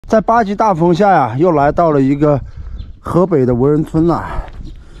在8级大风下呀，又来到了一个河北的文人村呐。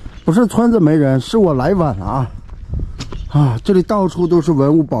不是村子没人，是我来晚了啊！这里到处都是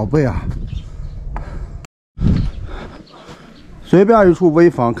文物宝贝啊。随便一处危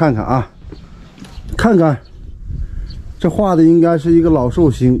房看看啊，看看，这画的应该是一个老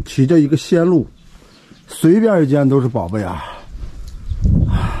寿星骑着一个仙鹿，随便一件都是宝贝啊！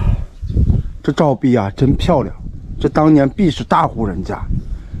这照壁啊，真漂亮。这当年必是大户人家，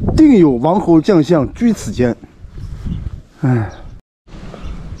定有王侯将相居此间。哎，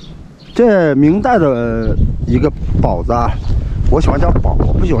这明代的一个宝子啊，我喜欢叫宝，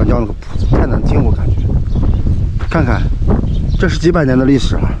我不喜欢叫那个铺子，太难听我感觉。看看，这是几百年的历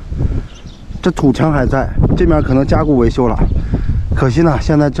史了，这土墙还在，这面可能加固维修了，可惜呢，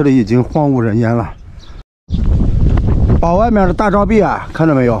现在这里已经荒无人烟了。宝外面的大照壁啊，看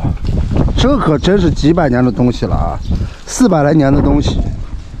到没有？这可真是几百年的东西了啊，400来年的东西。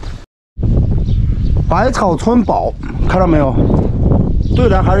百草村宝，看到没有？对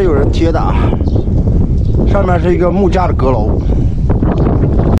联还是有人贴的啊。上面是一个木架的阁楼。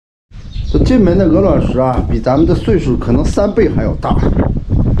这进门的鹅卵石啊，比咱们的岁数可能3倍还要大。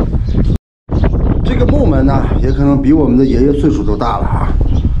这个木门呢，也可能比我们的爷爷岁数都大了啊。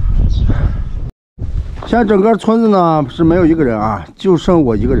现在整个村子呢是没有一个人啊，就剩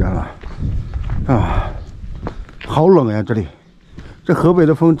我一个人了。啊，好冷呀！这里，这河北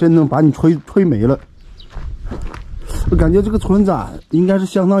的风真能把你吹没了。我感觉这个村子啊，应该是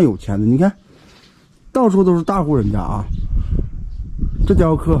相当有钱的。你看，到处都是大户人家啊。这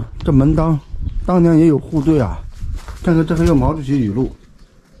雕刻，这门当年也有户对啊。看看这还有毛主席语录。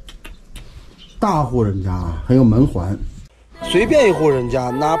大户人家啊，还有门环。随便一户人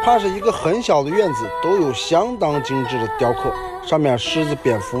家，哪怕是一个很小的院子，都有相当精致的雕刻，上面狮子、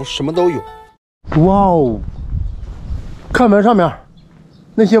蝙蝠什么都有。哇哦！看门上面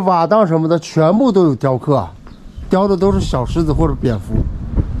那些瓦当什么的，全部都有雕刻啊，雕的都是小狮子或者蝙蝠。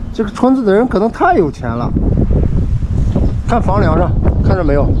这个村子的人可能太有钱了。看房梁上，看着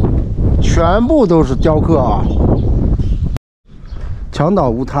没有？全部都是雕刻啊！墙倒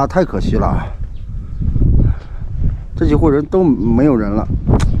无塌，太可惜了。这几户人都没有人了。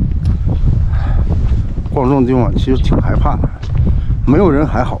逛这种地方其实挺害怕的，没有人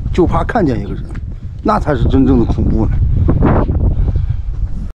还好，就怕看见一个人，那才是真正的恐怖呢。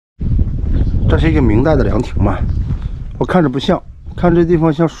这是一个明代的凉亭嘛，我看着不像，看这地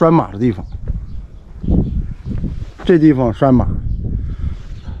方像拴马的地方。这地方拴马，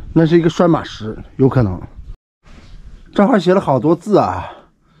那是一个拴马石，有可能。这还写了好多字啊，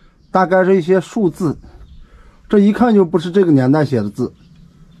大概是一些数字，这一看就不是这个年代写的字。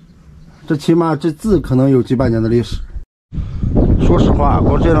这起码这字可能有几百年的历史。说实话，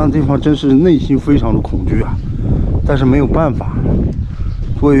光这样的地方真是内心非常的恐惧啊，但是没有办法。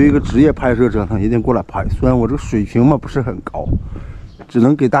作为一个职业拍摄者呢，一定过来拍。虽然我这个水平嘛不是很高，只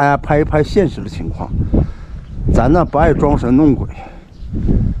能给大家拍一拍现实的情况。咱呢不爱装神弄鬼，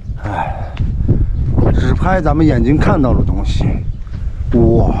哎，只拍咱们眼睛看到的东西。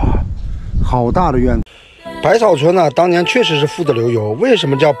哇，好大的院子！百草村呢，当年确实是富得流油。为什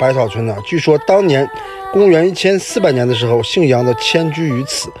么叫百草村呢？据说当年公元1400年的时候，姓杨的迁居于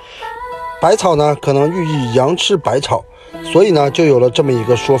此。百草呢，可能寓意羊吃百草，所以呢，就有了这么一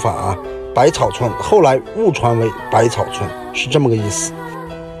个说法啊，百草村。后来误传为百草村，是这么个意思。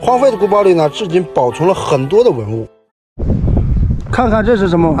荒废的古堡里呢，至今保存了很多的文物。看看这是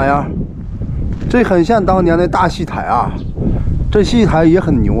什么玩意儿？这很像当年的大戏台啊。这戏台也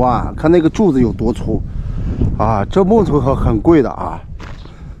很牛啊，看那个柱子有多粗啊！这木头可很贵的啊。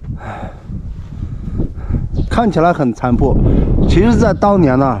看起来很残破，其实在当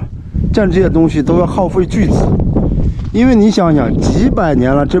年呢，建这些东西都要耗费巨资，因为你想想，几百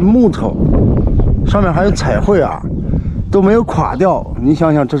年了，这木头上面还有彩绘啊，都没有垮掉。你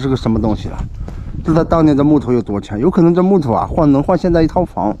想想，这是个什么东西了？这在当年的木头有多钱？有可能这木头啊，能换现在一套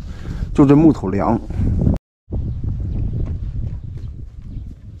房，就这木头梁。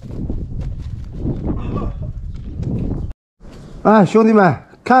哎，兄弟们，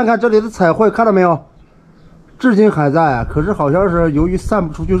看看这里的彩绘，看到没有？至今还在啊。可是好像是由于散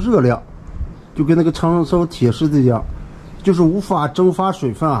不出去热量，就跟那个长寿铁狮子一样，就是无法蒸发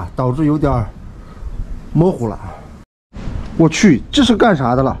水分啊，导致有点模糊了。我去，这是干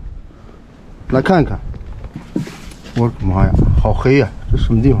啥的了？来看看。我的妈呀，好黑呀！这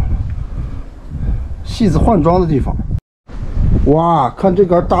什么地方？戏子换装的地方。哇，看这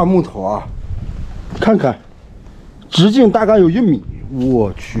根大木头啊，看看。直径大概有1米，我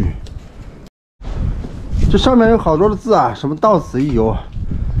去！这上面有好多的字啊，什么到此一游，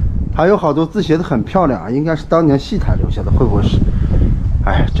还有好多字写的很漂亮啊，应该是当年戏台留下的，会不会是？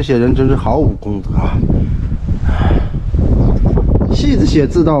哎，这些人真是毫无公德啊！戏子写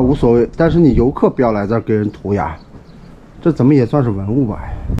字倒无所谓，但是你游客不要来这儿给人涂鸦，这怎么也算是文物吧？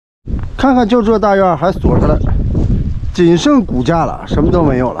看看就这大院还锁着了，仅剩骨架了，什么都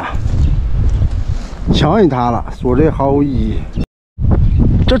没有了。墙也塌了，锁着也毫无意义。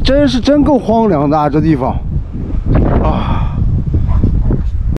这真够荒凉的啊，这地方啊！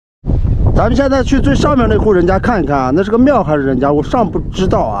咱们现在去最上面那户人家看一看啊，那是个庙还是人家？我尚不知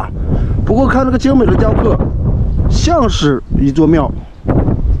道啊。不过看这个精美的雕刻，像是一座庙。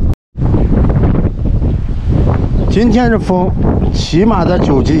今天这风起码在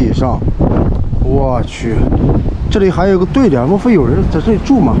9级以上，我去！这里还有个对联，莫非有人在这里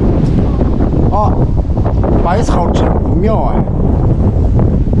住吗？啊，百草真武庙啊！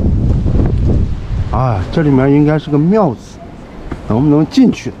啊，这里面应该是个庙子，能不能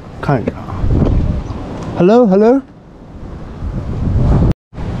进去看一看啊 ？Hello，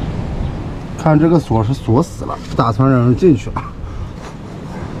 看这个锁是锁死了，不打算让人进去了。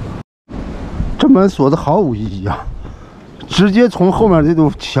这门锁的毫无意义啊，直接从后面这堵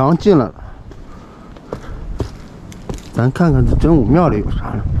墙进来了。咱看看这真武庙里有啥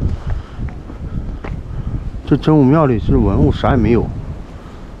呢？这真武庙里是文物，啥也没有。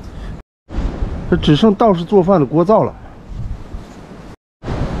这只剩道士做饭的锅灶了。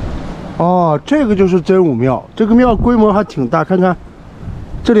哦，这个就是真武庙，这个庙规模还挺大，看看，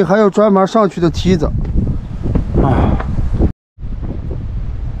这里还有专门上去的梯子。啊，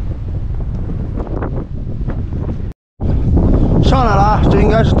上来了啊！这应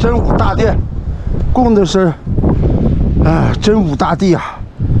该是真武大殿，供的是，真武大帝啊！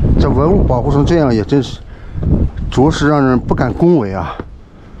这文物保护成这样，也真是，着实让人不敢恭维啊！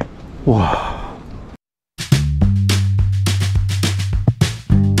哇！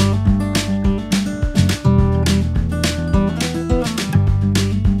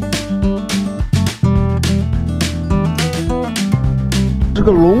这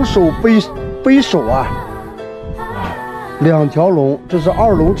个龙首背首啊，2条龙，这是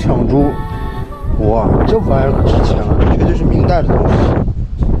2龙抢珠，哇，这玩意儿可值钱了，绝对是明代的东西。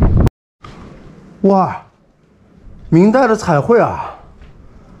哇，明代的彩绘啊，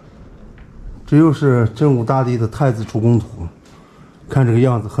这又是真武大帝的太子出宫图，看这个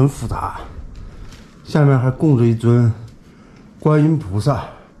样子很复杂，下面还供着一尊观音菩萨，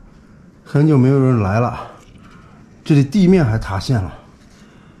很久没有人来了，这里地面还塌陷了。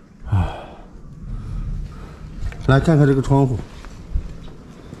啊，来看看这个窗户，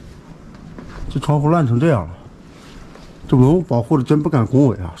这窗户烂成这样了，这文物保护的真不敢恭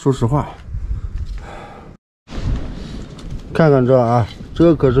维啊！说实话，看看这啊，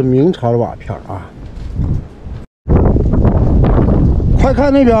这可是明朝的瓦片啊！快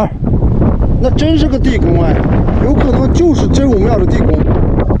看那边，那真是个地宫哎，有可能就是真武庙的地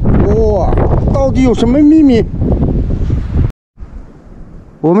宫。哇，到底有什么秘密？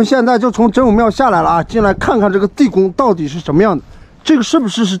我们现在就从真武庙下来了啊，进来看看这个地宫到底是什么样的。这个是不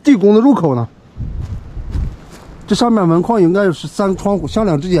是地宫的入口呢？这上面门框应该有13个窗户，像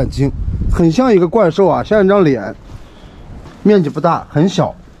2只眼睛，很像一个怪兽啊，像一张脸。面积不大，很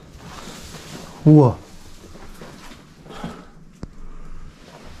小。哇！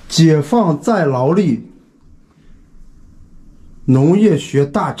解放再劳力，农业学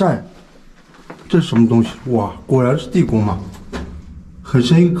大寨，这是什么东西？哇，果然是地宫嘛！很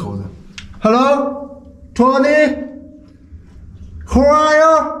深一个口子。Hello, Tony, who are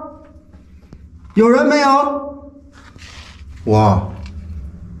you? 有人没有？哇！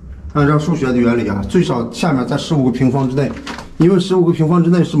按照数学的原理啊，最少下面在15个平方之内，因为15个平方之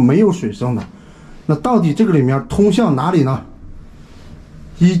内是没有水声的。那到底这个里面通向哪里呢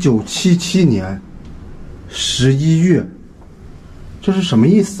？1977年11月，这是什么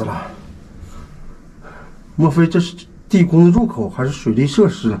意思了？莫非这是地宫的入口，还是水利设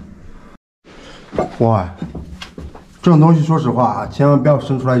施呢？哇，这种东西说实话啊，千万不要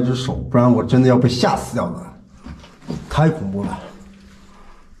伸出来一只手，不然我真的要被吓死掉的，太恐怖了。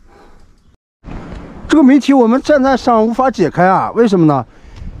这个谜题我们站在上无法解开啊，为什么呢？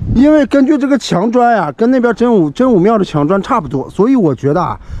因为根据这个墙砖呀，跟那边真武庙的墙砖差不多，所以我觉得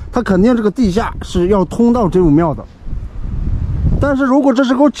啊，它肯定这个地下是要通到真武庙的。但是如果这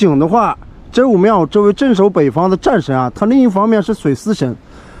是口井的话，真武庙这位镇守北方的战神啊，他另一方面是水司神，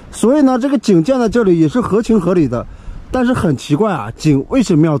所以呢，这个井建在这里也是合情合理的。但是很奇怪啊，井为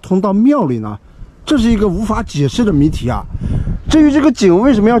什么要通到庙里呢？这是一个无法解释的谜题啊。至于这个井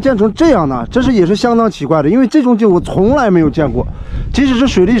为什么要建成这样呢？这是也是相当奇怪的，因为这种井我从来没有见过，即使是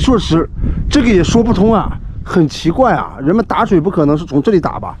水利设施，这个也说不通啊，很奇怪啊。人们打水不可能是从这里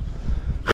打吧？